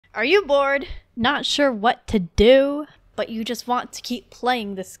Are you bored? Not sure what to do, but you just want to keep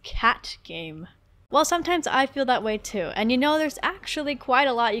playing this cat game? Well, sometimes I feel that way too, and you know there's actually quite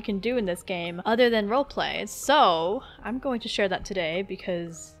a lot you can do in this game other than roleplay, so I'm going to share that today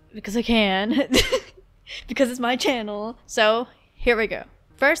because I can, because it's my channel. So here we go.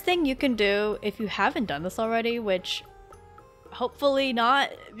 First thing you can do if you haven't done this already, which hopefully not,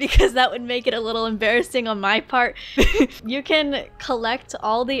 because that would make it a little embarrassing on my part. You can collect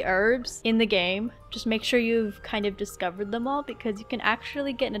all the herbs in the game. Just make sure you've kind of discovered them all, because you can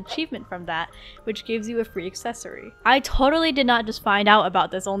actually get an achievement from that, which gives you a free accessory. I totally did not just find out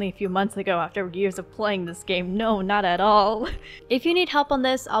about this only a few months ago after years of playing this game. No, not at all. If you need help on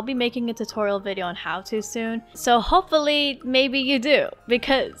this, I'll be making a tutorial video on how to soon. So hopefully, maybe you do,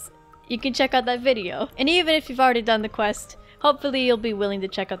 because you can check out that video. And even if you've already done the quest, hopefully you'll be willing to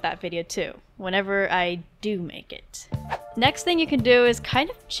check out that video too, whenever I do make it. Next thing you can do is kind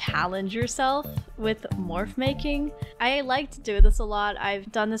of challenge yourself with morph making. I like to do this a lot.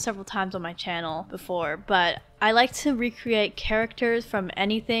 I've done this several times on my channel before, but I like to recreate characters from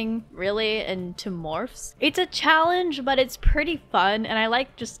anything really into morphs. It's a challenge, but it's pretty fun, and I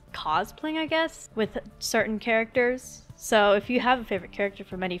like just cosplaying, I guess, with certain characters. So if you have a favorite character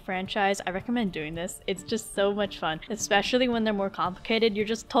from any franchise, I recommend doing this. It's just so much fun, especially when they're more complicated. You're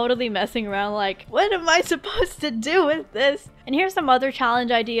just totally messing around like, what am I supposed to do with this? And here's some other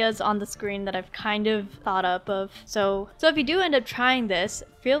challenge ideas on the screen that I've kind of thought up of. So if you do end up trying this,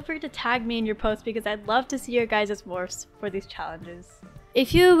 feel free to tag me in your posts, because I'd love to see your guys' morphs for these challenges.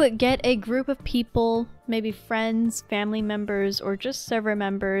 If you get a group of people, maybe friends, family members, or just server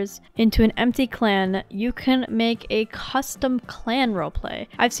members, into an empty clan, you can make a custom clan roleplay.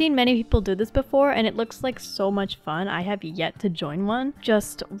 I've seen many people do this before, and it looks like so much fun. I have yet to join one.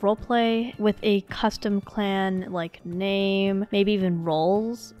 Just roleplay with a custom clan, like name, maybe even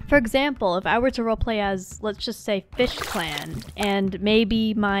roles. For example, if I were to roleplay as, let's just say, Fish Clan, and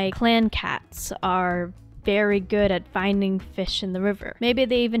maybe my clan cats are very good at finding fish in the river. Maybe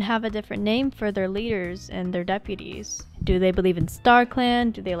they even have a different name for their leaders and their deputies. Do they believe in Star Clan?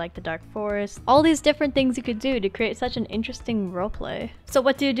 Do they like the Dark Forest? All these different things you could do to create such an interesting roleplay. So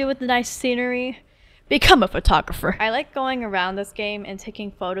what do you do with the nice scenery? Become a photographer. I like going around this game and taking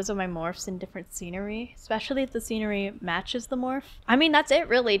photos of my morphs in different scenery, especially if the scenery matches the morph. I mean, that's it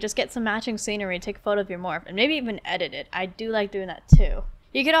really. Just get some matching scenery, take a photo of your morph, and maybe even edit it. I do like doing that too.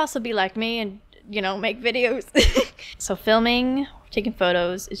 You could also be like me and, you know, make videos. So filming, taking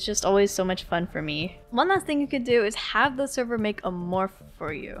photos, is just always so much fun for me. One last thing you could do is have the server make a morph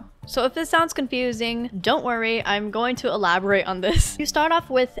for you. So if this sounds confusing, don't worry, I'm going to elaborate on this. You start off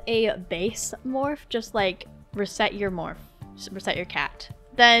with a base morph, just like reset your morph, reset your cat.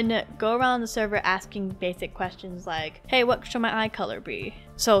 Then go around the server asking basic questions like, hey, what should my eye color be?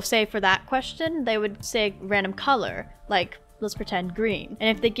 So say for that question, they would say random color, like, let's pretend green.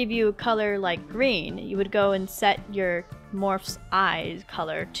 And if they give you a color like green, you would go and set your morph's eyes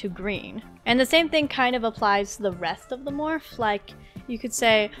color to green. And the same thing kind of applies to the rest of the morph. Like, you could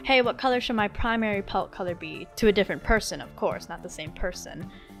say, hey, what color should my primary pelt color be? To a different person, of course, not the same person.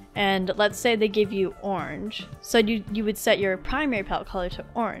 And let's say they give you orange. So you would set your primary pelt color to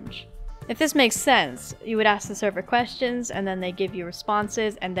orange. If this makes sense, you would ask the server questions, and then they give you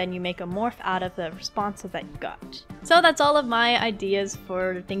responses, and then you make a morph out of the responses that you got. So that's all of my ideas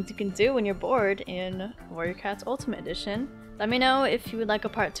for things you can do when you're bored in Warrior Cats Ultimate Edition. Let me know if you would like a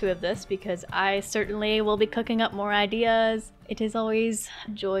part 2 of this, because I certainly will be cooking up more ideas. It is always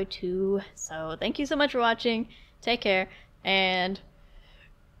a joy too. So thank you so much for watching, take care, and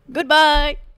goodbye!